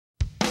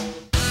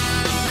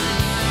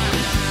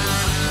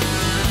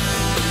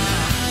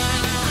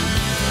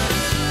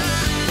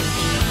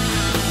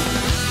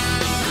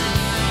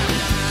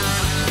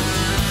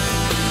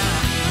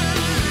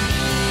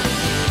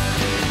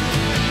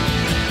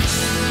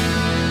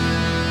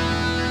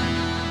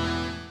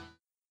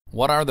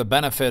What are the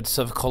benefits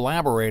of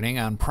collaborating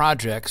on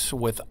projects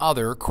with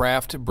other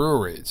craft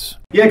breweries?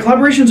 Yeah,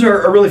 collaborations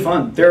are really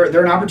fun. They're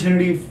an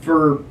opportunity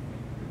for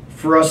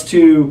us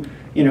to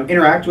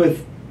interact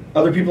with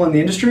other people in the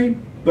industry,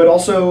 but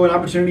also an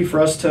opportunity for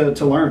us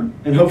to learn,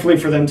 and hopefully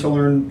for them to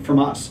learn from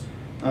us.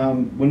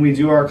 When we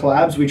do our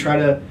collabs, we try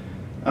to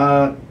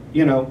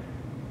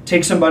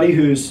take somebody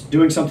who's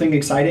doing something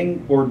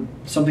exciting or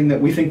something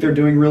that we think they're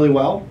doing really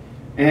well,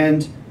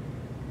 and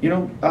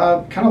kind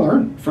of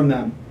learn from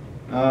them.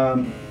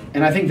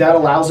 And I think that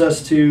allows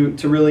us to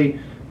really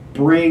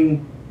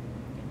bring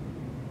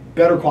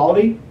better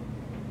quality,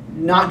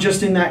 not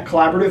just in that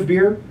collaborative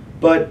beer,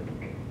 but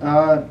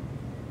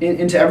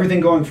into everything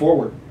going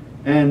forward.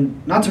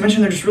 And not to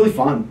mention, they're just really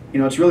fun.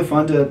 It's really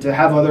fun to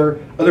have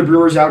other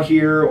brewers out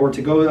here, or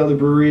to go to other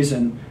breweries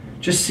and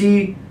just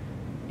see,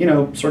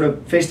 sort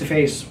of face to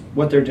face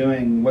what they're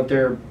doing, what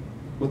their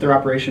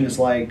operation is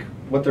like,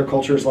 what their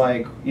culture is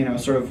like,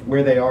 sort of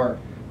where they are.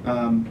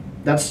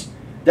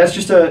 That's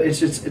just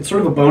it's sort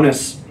of a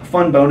bonus, a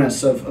fun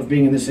bonus of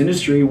being in this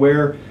industry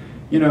where,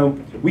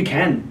 we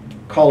can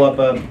call up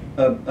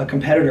a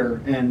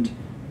competitor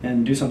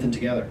and do something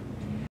together.